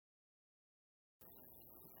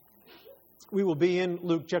We will be in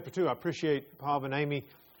Luke chapter 2. I appreciate Pav and Amy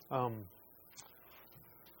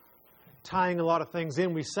tying a lot of things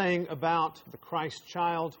in. We sang about the Christ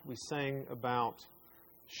child. We sang about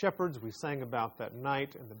shepherds. We sang about that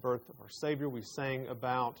night and the birth of our Savior. We sang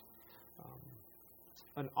about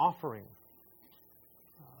an offering.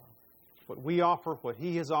 What we offer, what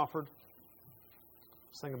He has offered. We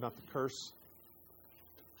sang about the curse.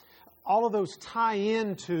 All of those tie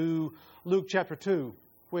into Luke chapter 2,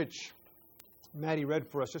 which Maddie read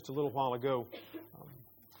for us just a little while ago.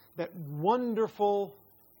 That wonderful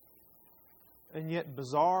and yet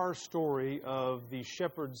bizarre story of the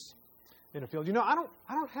shepherds in a field. You know, I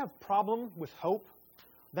don't have problem with hope.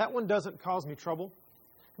 That one doesn't cause me trouble.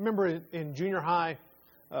 Remember in junior high,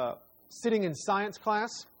 sitting in science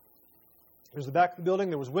class, there's the back of the building,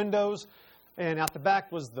 there was windows, and out the back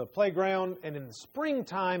was the playground. And in the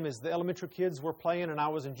springtime, as the elementary kids were playing, and I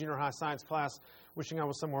was in junior high science class, wishing I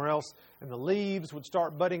was somewhere else, and the leaves would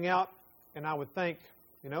start budding out, and I would think,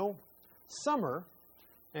 you know, summer,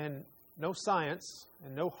 and no science,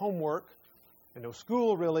 and no homework, and no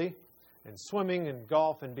school really, and swimming and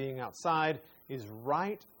golf and being outside is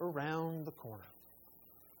right around the corner.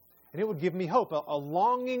 And it would give me hope, a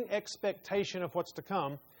longing expectation of what's to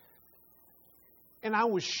come. And I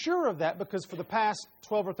was sure of that because for the past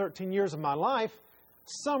 12 or 13 years of my life,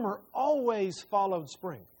 summer always followed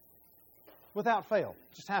spring. Without fail.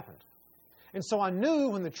 It just happened. And so I knew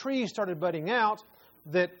when the trees started budding out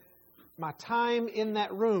that my time in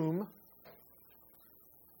that room,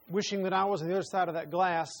 wishing that I was on the other side of that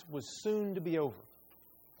glass, was soon to be over.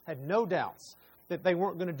 I had no doubts that they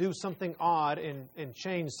weren't going to do something odd and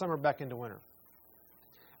change summer back into winter.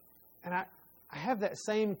 And I have that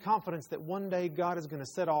same confidence that one day God is going to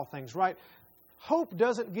set all things right. Hope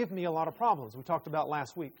doesn't give me a lot of problems. We talked about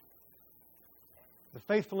last week. The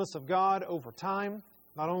faithfulness of God over time,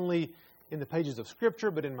 not only in the pages of Scripture,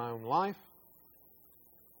 but in my own life.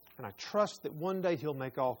 And I trust that one day He'll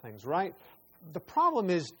make all things right. The problem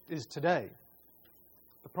is today.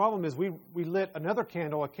 The problem is we lit another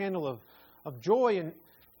candle, a candle of joy, and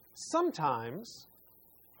sometimes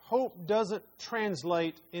hope doesn't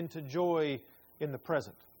translate into joy in the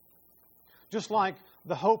present. Just like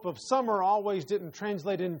the hope of summer always didn't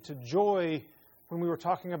translate into joy when we were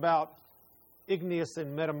talking about igneous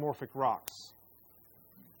and metamorphic rocks.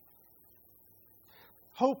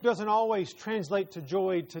 Hope doesn't always translate to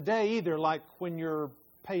joy today either, like when you're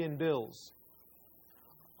paying bills,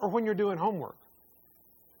 or when you're doing homework,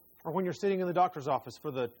 or when you're sitting in the doctor's office for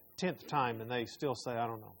the 10th time and they still say, I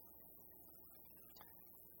don't know.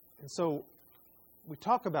 And so we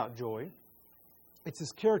talk about joy. It's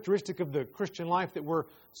this characteristic of the Christian life that we're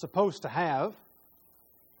supposed to have.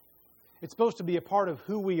 It's supposed to be a part of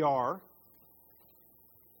who we are.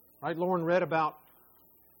 Right? Lauren read about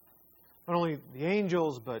not only the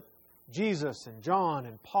angels, but Jesus and John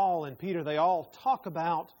and Paul and Peter. They all talk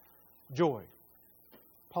about joy.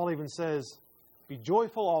 Paul even says, be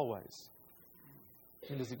joyful always.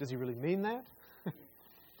 And does he really mean that?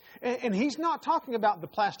 and he's not talking about the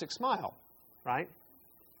plastic smile, right?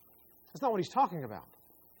 That's not what he's talking about.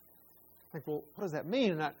 I think, well, what does that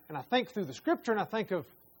mean? And I think through the Scripture, and I think of,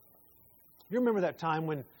 you remember that time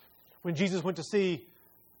when Jesus went to see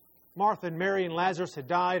Martha and Mary and Lazarus had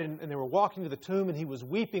died, and they were walking to the tomb, and He was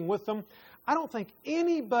weeping with them. I don't think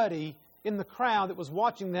anybody in the crowd that was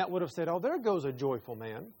watching that would have said, oh, there goes a joyful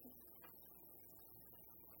man.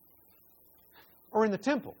 Or in the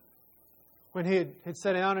temple, when he had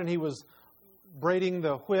sat down and he was braiding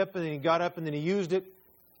the whip, and then he got up and then he used it,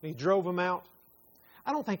 and he drove him out.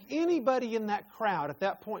 I don't think anybody in that crowd at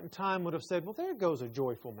that point in time would have said, well, there goes a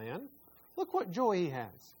joyful man. Look what joy he has.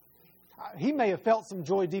 He may have felt some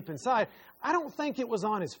joy deep inside. I don't think it was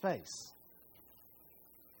on his face.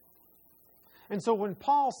 And so when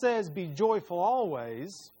Paul says, be joyful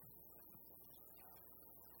always,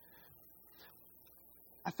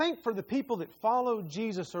 I think for the people that followed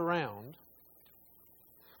Jesus around,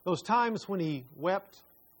 those times when He wept,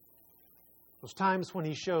 those times when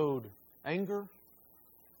He showed anger,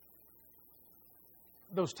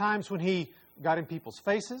 those times when He got in people's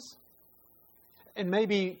faces, and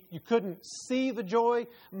maybe you couldn't see the joy,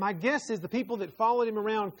 my guess is the people that followed Him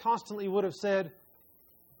around constantly would have said,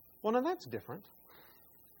 well, now that's different.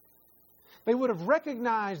 They would have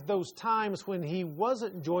recognized those times when He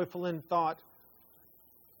wasn't joyful and thought,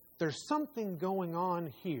 there's something going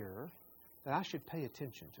on here that I should pay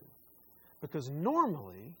attention to. Because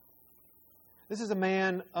normally, this is a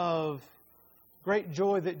man of great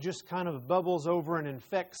joy that just kind of bubbles over and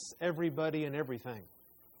infects everybody and everything.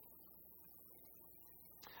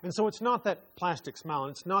 And so it's not that plastic smile,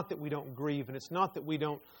 and it's not that we don't grieve, and it's not that we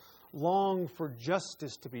don't long for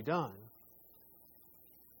justice to be done.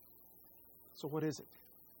 So what is it?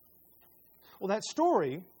 Well, that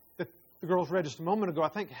story that the girls read just a moment ago, I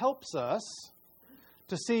think helps us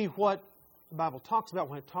to see what the Bible talks about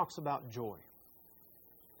when it talks about joy.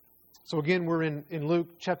 So again, we're in Luke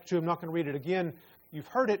chapter 2. I'm not going to read it again. You've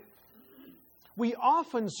heard it. We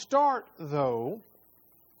often start, though,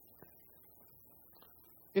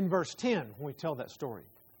 in verse 10 when we tell that story.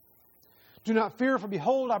 Do not fear, for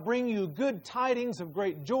behold, I bring you good tidings of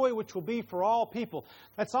great joy, which will be for all people.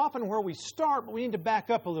 That's often where we start, but we need to back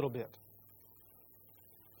up a little bit.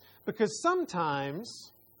 Because sometimes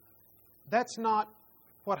that's not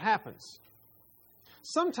what happens.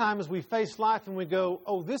 Sometimes we face life and we go,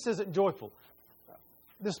 oh, this isn't joyful.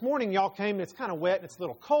 This morning y'all came and it's kind of wet and it's a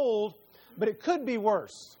little cold, but it could be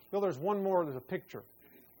worse. Bill, there's one more, there's a picture.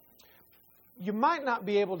 You might not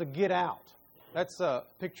be able to get out. That's a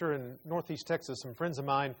picture in Northeast Texas. Some friends of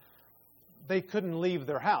mine, they couldn't leave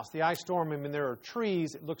their house. The ice storm, I mean, there are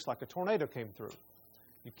trees. It looks like a tornado came through.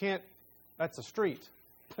 You can't, that's a street,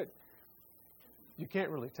 but you can't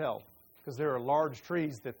really tell because there are large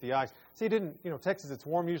trees that the ice, see, it didn't, Texas, it's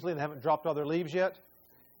warm usually and they haven't dropped all their leaves yet.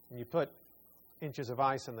 And you put inches of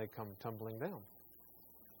ice and they come tumbling down.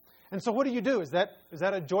 And so what do? Is that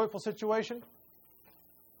a joyful situation?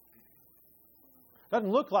 Doesn't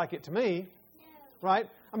look like it to me. Right?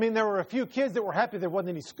 I mean, there were a few kids that were happy there wasn't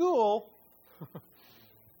any school.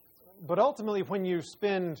 But ultimately, when you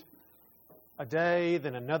spend a day,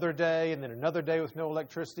 then another day, and then another day with no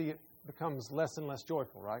electricity, it becomes less and less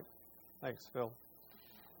joyful, right? Thanks, Phil.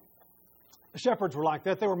 The shepherds were like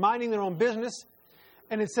that. They were minding their own business.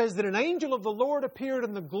 And it says that an angel of the Lord appeared,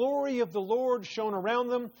 and the glory of the Lord shone around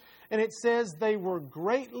them. And it says they were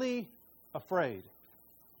greatly afraid.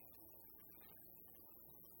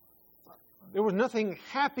 There was nothing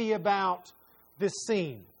happy about this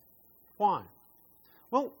scene. Why?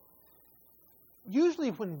 Well, usually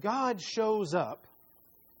when God shows up,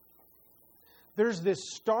 there's this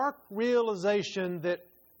stark realization that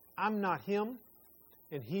I'm not Him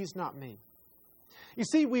and He's not me. You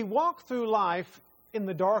see, we walk through life in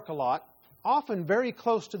the dark a lot, often very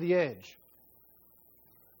close to the edge.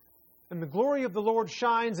 And the glory of the Lord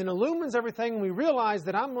shines and illumines everything, and we realize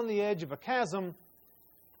that I'm on the edge of a chasm.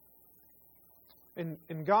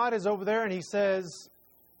 And God is over there and He says,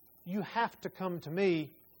 you have to come to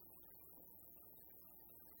me.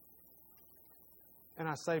 And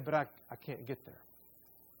I say, but I can't get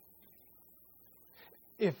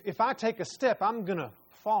there. If I take a step, I'm going to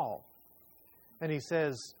fall. And He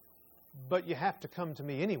says, but you have to come to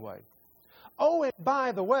me anyway. Oh, and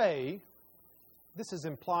by the way, this is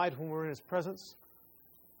implied when we're in His presence.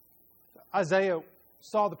 Isaiah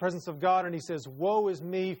saw the presence of God and he says, woe is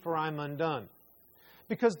me, for I'm undone.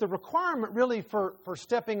 Because the requirement really for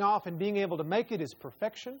stepping off and being able to make it is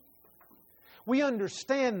perfection. We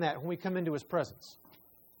understand that when we come into His presence.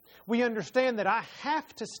 We understand that I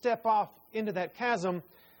have to step off into that chasm,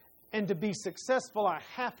 and to be successful, I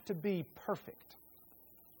have to be perfect.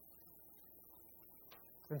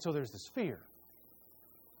 And so there's this fear.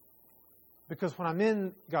 Because when I'm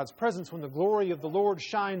in God's presence, when the glory of the Lord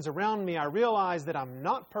shines around me, I realize that I'm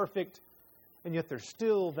not perfect, and yet there's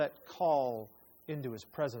still that call into His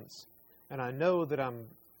presence. And I know that I'm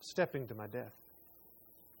stepping to my death.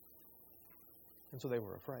 And so they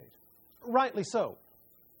were afraid. Rightly so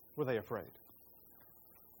were they afraid.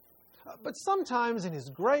 But sometimes in His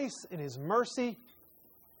grace, in His mercy,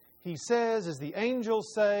 He says, as the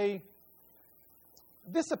angels say,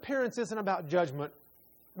 this appearance isn't about judgment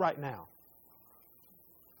right now.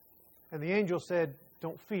 And the angel said,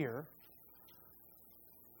 don't fear,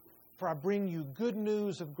 for I bring you good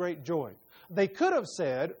news of great joy. They could have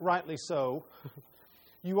said, rightly so,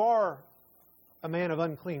 you are a man of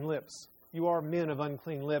unclean lips. You are men of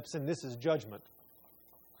unclean lips, and this is judgment.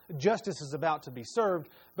 Justice is about to be served.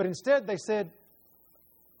 But instead they said,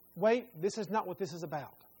 wait, this is not what this is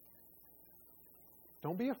about.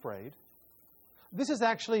 Don't be afraid. This is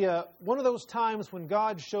actually one of those times when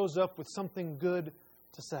God shows up with something good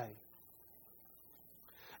to say.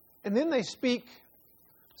 And then they speak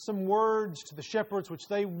some words to the shepherds which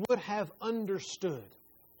they would have understood.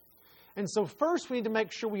 And so first we need to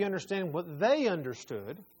make sure we understand what they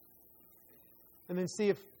understood, and then see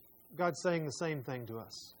if God's saying the same thing to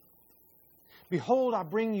us. Behold, I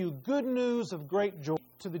bring you good news of great joy.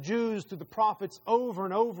 To the Jews, to the prophets, over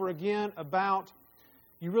and over again about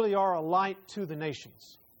you really are a light to the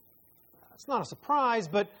nations. It's not a surprise,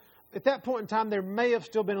 but at that point in time there may have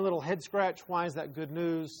still been a little head scratch. Why is that good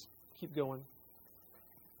news? Keep going.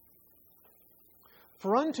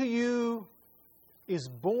 For unto you is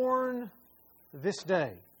born this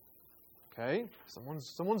day Okay,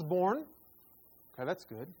 someone's born. Okay, that's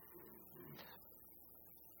good.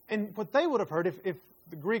 And what they would have heard, if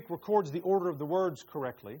the Greek records the order of the words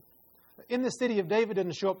correctly, in the city of David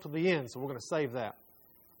didn't show up till the end, so we're going to save that.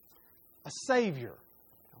 A Savior.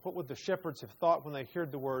 What would the shepherds have thought when they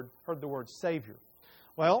heard the word Savior?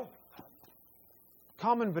 Well,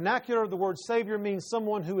 common vernacular of the word Savior means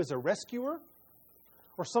someone who is a rescuer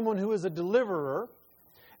or someone who is a deliverer.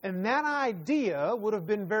 And that idea would have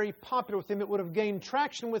been very popular with them. It would have gained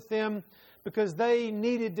traction with them because they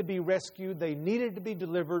needed to be rescued. They needed to be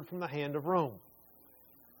delivered from the hand of Rome.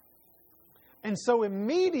 And so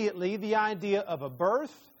immediately the idea of a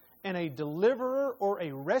birth and a deliverer or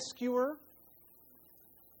a rescuer,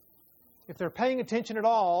 if they're paying attention at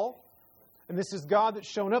all, and this is God that's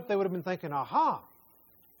shown up, they would have been thinking, aha,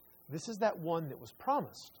 this is that one that was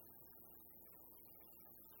promised.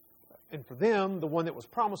 And for them, the one that was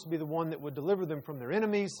promised would be the one that would deliver them from their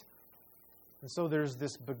enemies. And so there's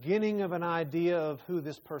this beginning of an idea of who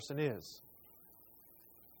this person is.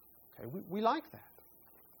 Okay, we like that.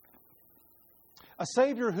 A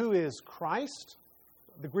Savior who is Christ,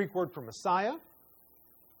 the Greek word for Messiah.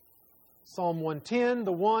 Psalm 110,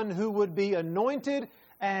 the one who would be anointed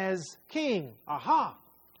as king. Aha!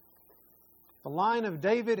 The line of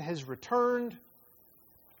David has returned.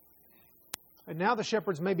 And now the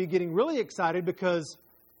shepherds may be getting really excited because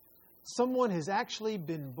someone has actually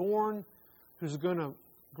been born who's going to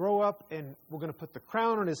grow up and we're going to put the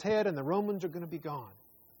crown on his head and the Romans are going to be gone.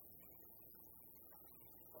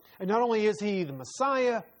 And not only is he the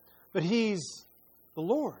Messiah, but he's the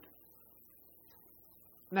Lord.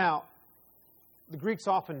 Now, the Greeks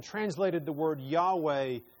often translated the word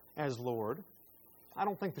Yahweh as Lord. I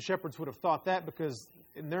don't think the shepherds would have thought that because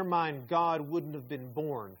in their mind, God wouldn't have been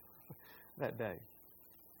born that day.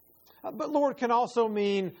 But Lord can also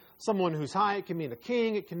mean someone who's high. It can mean a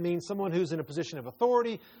king. It can mean someone who's in a position of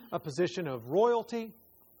authority, a position of royalty.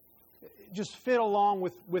 Just fit along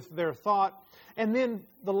with their thought. And then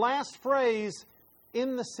the last phrase,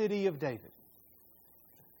 in the city of David,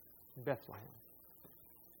 Bethlehem.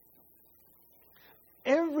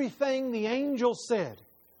 Everything the angel said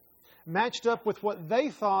matched up with what they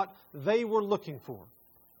thought they were looking for.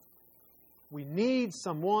 We need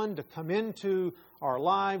someone to come into our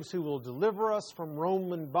lives who will deliver us from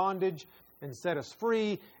Roman bondage and set us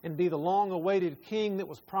free and be the long-awaited king that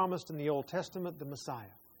was promised in the Old Testament, the Messiah.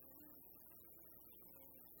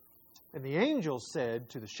 And the angel said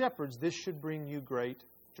to the shepherds, this should bring you great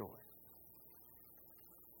joy.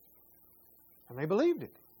 And they believed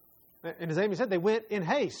it. And as Amy said, they went in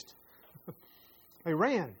haste. They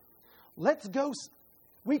ran. Let's go.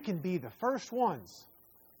 We can be the first ones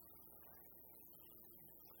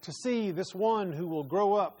to see this one who will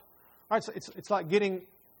grow up. All right, so it's like getting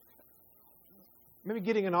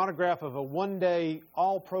an autograph of a one-day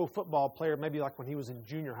all-pro football player, maybe like when he was in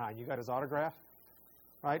junior high. You got his autograph,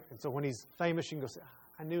 right? And so when he's famous, you can go say,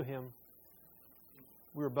 I knew him.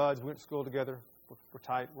 We were buds. We went to school together. We're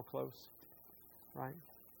tight. We're close, right?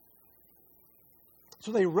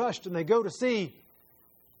 So they rushed and they go to see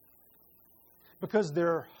because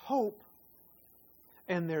their hope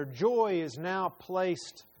and their joy is now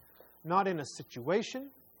placed not in a situation,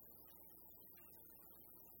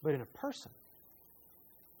 but in a person.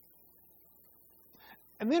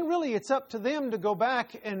 And then really it's up to them to go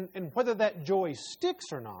back and whether that joy sticks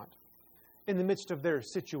or not in the midst of their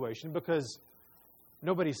situation, because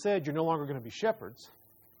nobody said you're no longer going to be shepherds.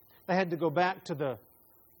 They had to go back to the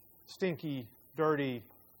stinky, dirty,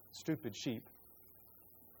 stupid sheep.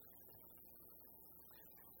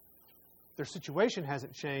 Their situation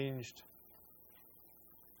hasn't changed,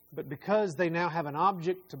 but because they now have an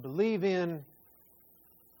object to believe in,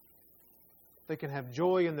 they can have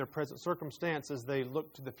joy in their present circumstance as they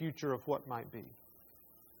look to the future of what might be.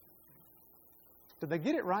 Did they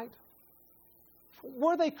get it right?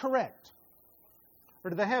 Were they correct? Or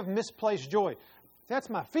did they have misplaced joy? That's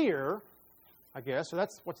my fear, I guess, or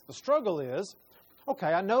that's what the struggle is.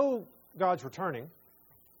 Okay, I know God's returning.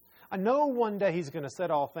 I know one day He's going to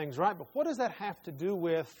set all things right, but what does that have to do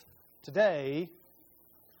with today?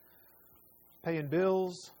 Paying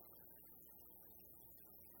bills?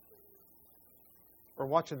 Or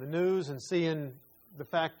watching the news and seeing the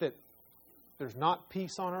fact that there's not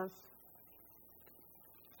peace on earth?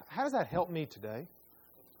 How does that help me today?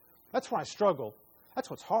 That's where I struggle. That's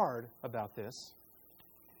what's hard about this.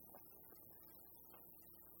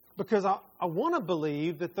 Because I want to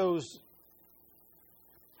believe that those...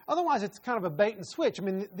 Otherwise, it's kind of a bait and switch. I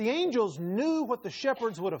mean, the angels knew what the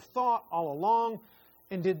shepherds would have thought all along.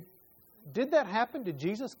 And did that happen? Did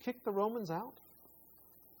Jesus kick the Romans out?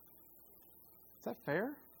 Is that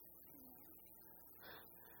fair?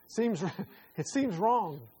 It seems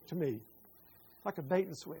wrong to me, like a bait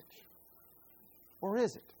and switch. Or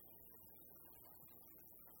is it?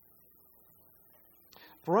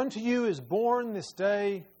 For unto you is born this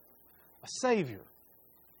day a Savior.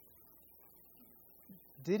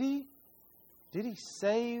 Did He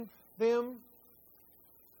save them?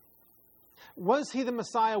 Was He the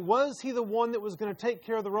Messiah? Was He the one that was going to take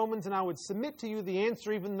care of the Romans? And I would submit to you the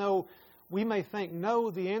answer, even though we may think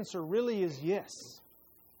no, the answer really is yes.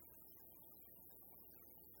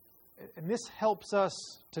 And this helps us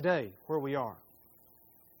today where we are.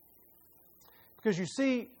 Because you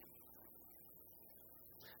see,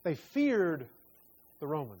 they feared the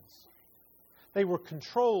Romans. They were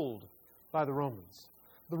controlled by the Romans.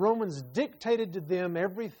 The Romans dictated to them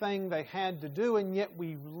everything they had to do, and yet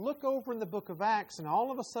we look over in the book of Acts, and all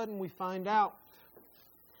of a sudden we find out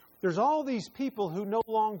there's all these people who no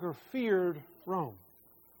longer feared Rome.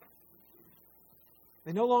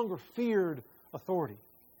 They no longer feared authority.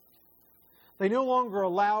 They no longer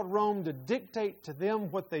allowed Rome to dictate to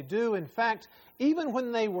them what they do. In fact, even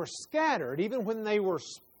when they were scattered, even when they were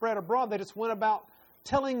spread abroad, they just went about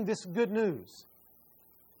telling this good news.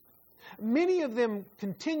 Many of them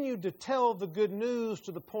continued to tell the good news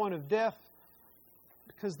to the point of death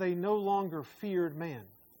because they no longer feared man.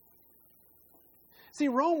 See,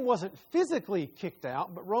 Rome wasn't physically kicked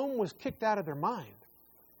out, but Rome was kicked out of their mind.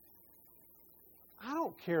 I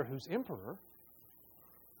don't care who's emperor.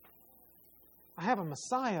 I have a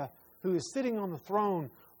Messiah who is sitting on the throne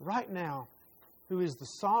right now, who is the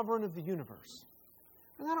sovereign of the universe.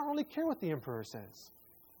 And I don't really care what the emperor says.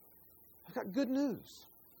 I've got good news.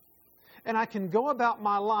 And I can go about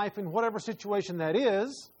my life in whatever situation that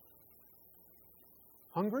is.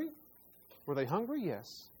 Hungry? Were they hungry?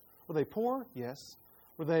 Yes. Were they poor? Yes.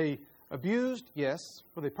 Were they abused? Yes.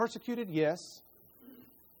 Were they persecuted? Yes.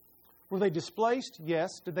 Were they displaced?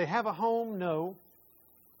 Yes. Did they have a home? No.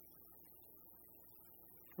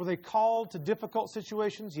 Were they called to difficult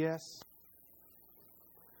situations? Yes.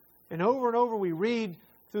 And over we read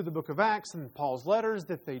through the book of Acts and Paul's letters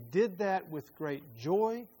that they did that with great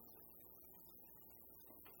joy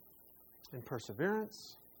and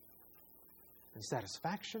perseverance and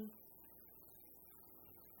satisfaction.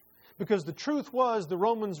 Because the truth was, the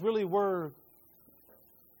Romans really were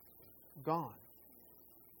gone,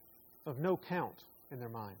 of no count in their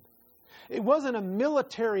mind. It wasn't a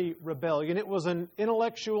military rebellion, it was an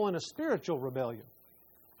intellectual and a spiritual rebellion.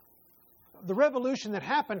 The revolution that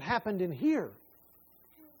happened in here,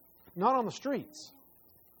 not on the streets.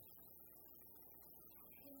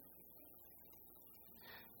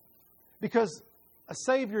 Because a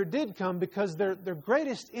Savior did come, because their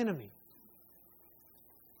greatest enemy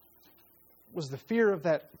was the fear of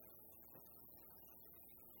that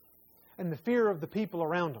and the fear of the people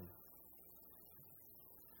around them.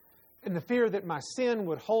 And the fear that my sin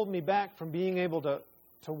would hold me back from being able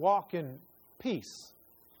to walk in peace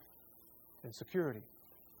and security.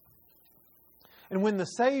 And when the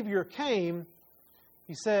Savior came,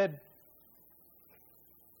 He said,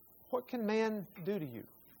 "What can man do to you?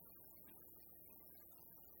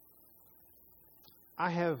 I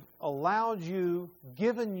have allowed you,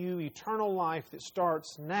 given you eternal life that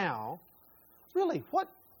starts now. Really, what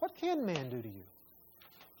can man do to you?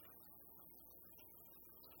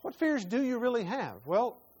 What fears do you really have?"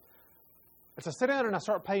 Well, as I sit down and I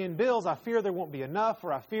start paying bills, I fear there won't be enough,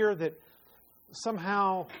 or I fear that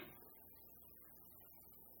somehow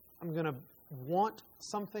I'm going to want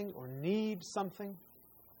something or need something.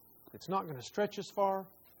 It's not going to stretch as far.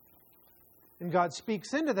 And God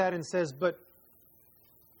speaks into that and says, "But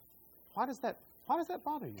why does that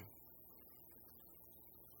bother you?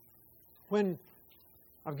 When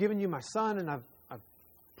I've given you my Son and I've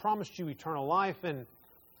promised you eternal life, and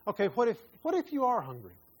okay, what if you are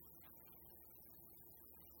hungry?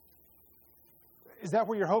 Is that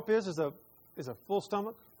where your hope is a full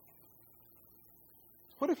stomach?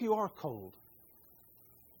 What if you are cold?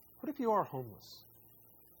 What if you are homeless?"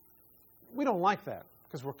 We don't like that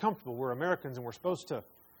because we're comfortable. We're Americans, and we're supposed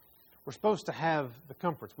to have the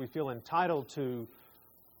comforts. We feel entitled to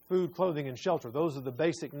food, clothing, and shelter. Those are the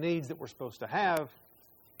basic needs that we're supposed to have.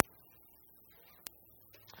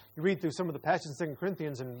 You read through some of the passages in 2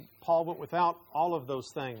 Corinthians, and Paul went without all of those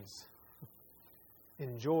things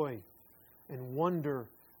in joy and wonder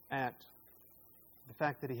at the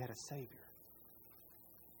fact that he had a Savior.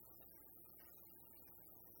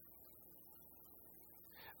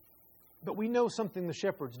 But we know something the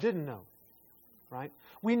shepherds didn't know, right?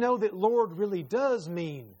 We know that Lord really does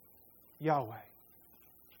mean Yahweh.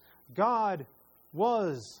 God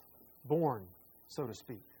was born, so to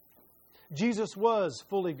speak. Jesus was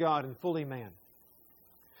fully God and fully man.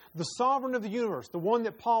 The sovereign of the universe, the one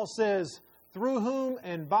that Paul says, through whom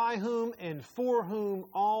and by whom and for whom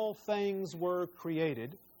all things were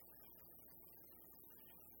created,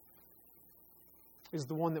 is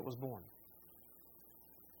the one that was born.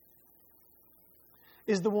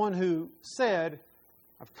 Is the one who said,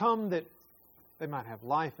 I've come that they might have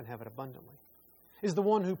life and have it abundantly. Is the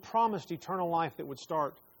one who promised eternal life that would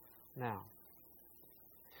start now.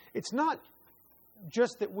 It's not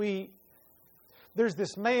just that there's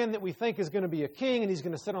this man that we think is going to be a king and he's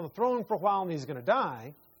going to sit on the throne for a while and he's going to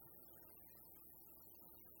die.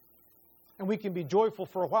 And we can be joyful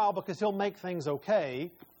for a while because he'll make things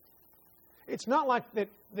okay. It's not like that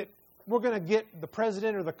we're going to get the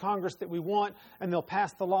president or the Congress that we want and they'll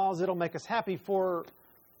pass the laws that'll make us happy for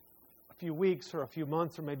a few weeks or a few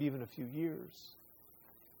months or maybe even a few years.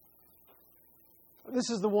 This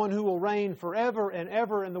is the one who will reign forever and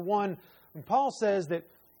ever, and the one, and Paul says that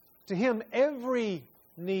to him every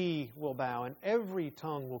knee will bow and every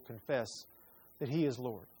tongue will confess that he is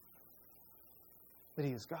Lord, that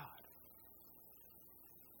he is God.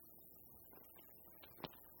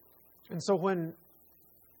 And so when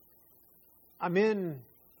I'm in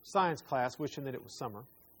science class wishing that it was summer,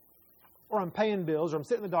 or I'm paying bills, or I'm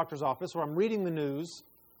sitting in the doctor's office, or I'm reading the news,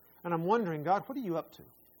 and I'm wondering, God, what are you up to?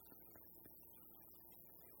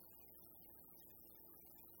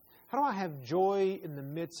 How do I have joy in the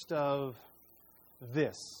midst of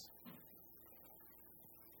this?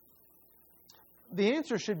 The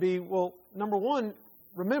answer should be, well, number one,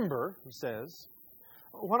 remember, he says,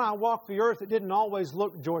 when I walked the earth, it didn't always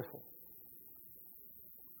look joyful.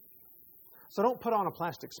 So don't put on a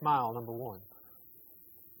plastic smile, number one.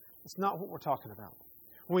 It's not what we're talking about.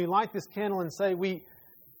 When we light this candle and say,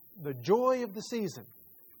 the joy of the season,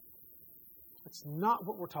 it's not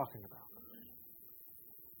what we're talking about.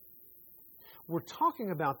 We're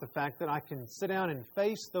talking about the fact that I can sit down and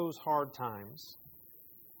face those hard times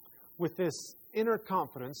with this inner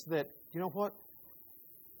confidence that, you know what?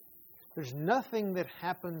 There's nothing that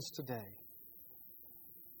happens today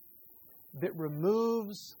that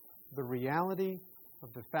removes the reality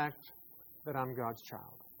of the fact that I'm God's child.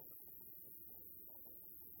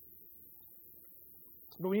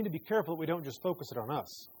 But we need to be careful that we don't just focus it on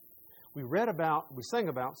us. We sang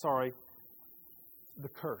about the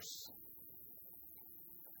curse.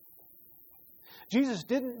 Jesus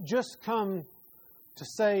didn't just come to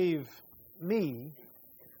save me,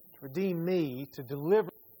 to redeem me, to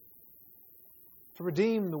deliver, to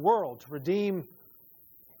redeem the world, to redeem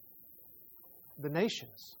the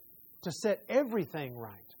nations, to set everything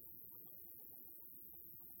right.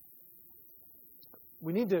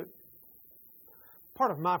 We need to,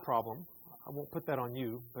 part of my problem, I won't put that on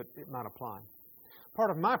you, but it might apply.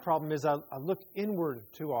 Part of my problem is I look inward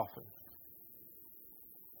too often.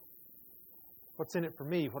 What's in it for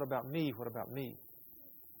me? What about me? What about me?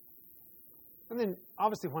 And then,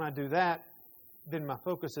 obviously, when I do that, then my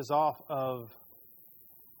focus is off of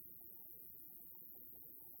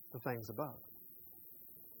the things above.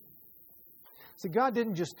 See, God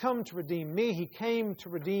didn't just come to redeem me. He came to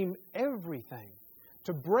redeem everything,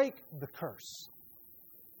 to break the curse,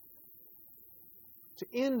 to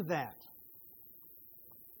end that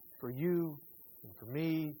for you and for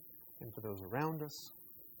me and for those around us.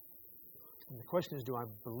 And the question is, do I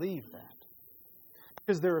believe that?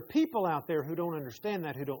 Because there are people out there who don't understand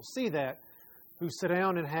that, who don't see that, who sit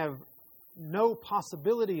down and have no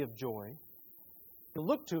possibility of joy to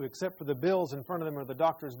look to except for the bills in front of them or the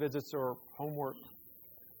doctor's visits or homework.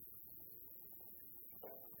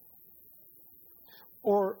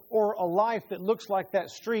 Or a life that looks like that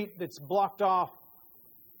street that's blocked off.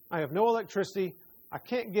 I have no electricity. I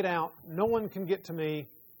can't get out. No one can get to me.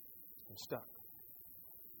 I'm stuck.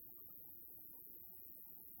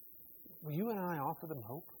 Will you and I offer them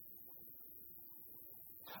hope?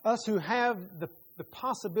 Us who have the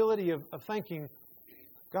possibility of thinking,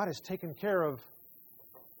 God has taken care of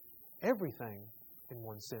everything in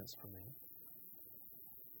one sense for me.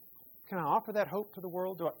 Can I offer that hope to the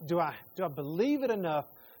world? Do I believe it enough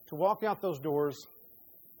to walk out those doors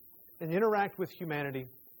and interact with humanity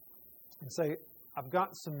and say, I've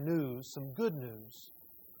got some news, some good news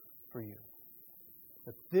for you.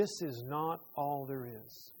 That this is not all there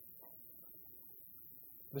is.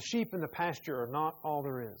 The sheep in the pasture are not all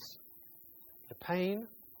there is. The pain,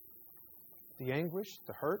 the anguish,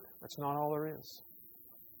 the hurt, that's not all there is.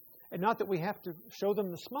 And not that we have to show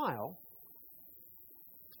them the smile.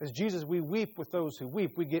 As Jesus, we weep with those who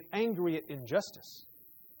weep. We get angry at injustice.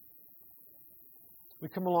 We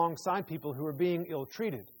come alongside people who are being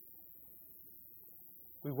ill-treated.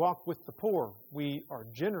 We walk with the poor. We are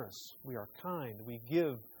generous. We are kind. We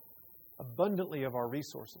give abundantly of our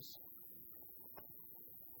resources?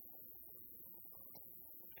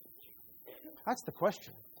 That's the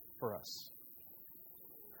question for us.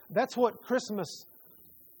 That's what Christmas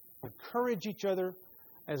encourage each other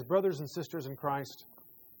as brothers and sisters in Christ.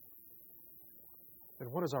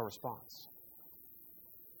 Then what is our response?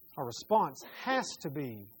 Our response has to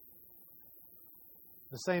be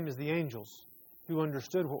the same as the angels who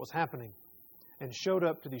understood what was happening and showed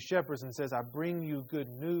up to these shepherds and says, I bring you good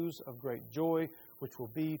news of great joy, which will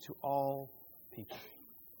be to all people.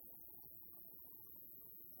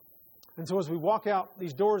 And so as we walk out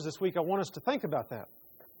these doors this week, I want us to think about that.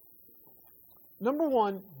 Number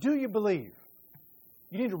one, do you believe?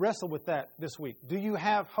 You need to wrestle with that this week. Do you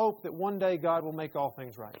have hope that one day God will make all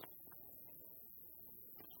things right?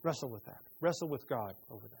 Wrestle with that. Wrestle with God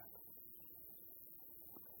over that.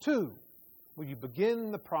 2, will you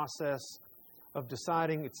begin the process of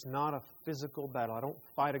deciding it's not a physical battle? I don't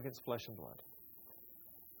fight against flesh and blood.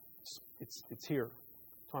 It's here.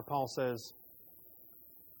 That's why Paul says,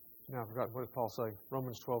 now I forgot, what did Paul say?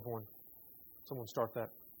 Romans 12:1. Someone start that.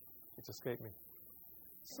 It's escaped me.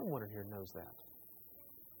 Someone in here knows that.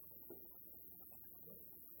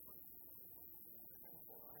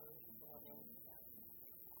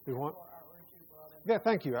 Do you want? Yeah,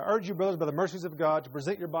 thank you. I urge you, brothers, by the mercies of God, to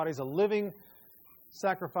present your bodies a living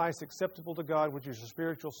sacrifice acceptable to God, which is your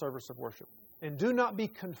spiritual service of worship. And do not be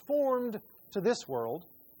conformed to this world,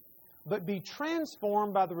 but be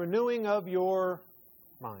transformed by the renewing of your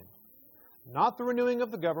mind. Not the renewing of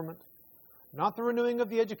the government, not the renewing of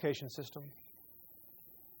the education system.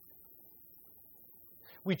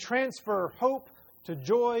 We transfer hope to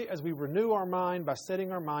joy as we renew our mind by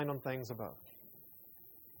setting our mind on things above.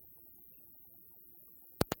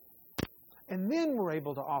 And then we're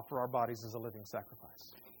able to offer our bodies as a living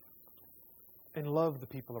sacrifice and love the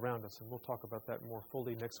people around us. And we'll talk about that more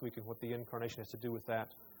fully next week and what the incarnation has to do with that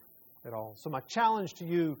at all. So my challenge to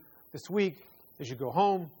you this week as you go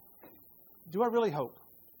home, do I really hope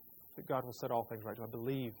that God will set all things right? Do I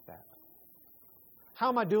believe that? How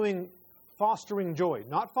am I doing fostering joy?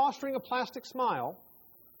 Not fostering a plastic smile,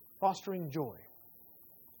 fostering joy.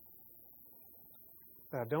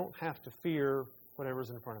 That I don't have to fear whatever's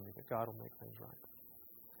in front of me, that God will make things right.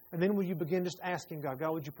 And then will you begin just asking God,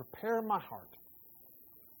 God, would you prepare my heart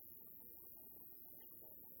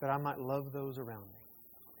that I might love those around me?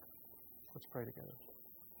 Let's pray together.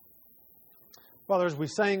 Father, as we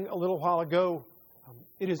sang a little while ago,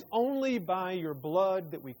 it is only by your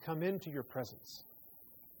blood that we come into your presence.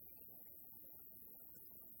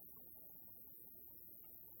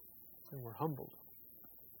 And we're humbled.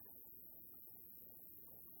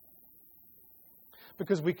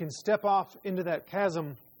 Because we can step off into that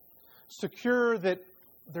chasm secure that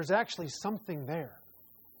there's actually something there,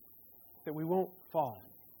 that we won't fall.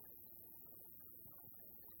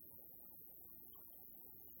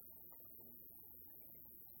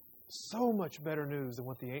 So much better news than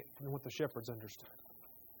what the shepherds understood.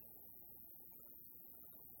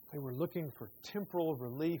 They were looking for temporal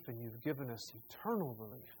relief, and you've given us eternal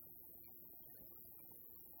relief.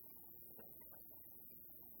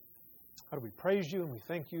 How do we praise you and we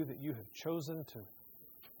thank you that you have chosen to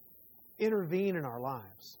intervene in our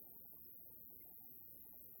lives.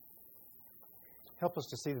 Help us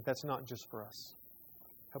to see that that's not just for us.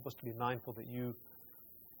 Help us to be mindful that you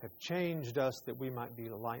have changed us that we might be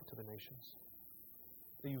a light to the nations.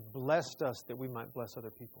 That you've blessed us that we might bless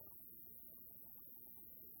other people.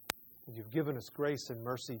 And you've given us grace and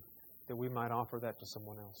mercy that we might offer that to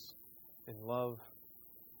someone else. In love,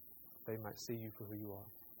 they might see you for who you are.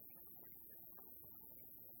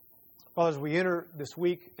 Father, as we enter this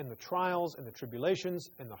week in the trials and the tribulations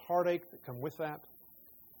and the heartache that come with that,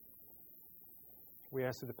 we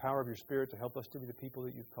ask through the power of your Spirit to help us to be the people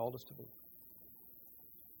that you've called us to be.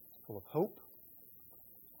 Full of hope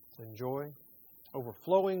and joy,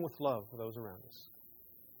 overflowing with love for those around us.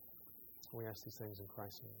 We ask these things in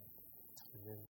Christ's name. Amen.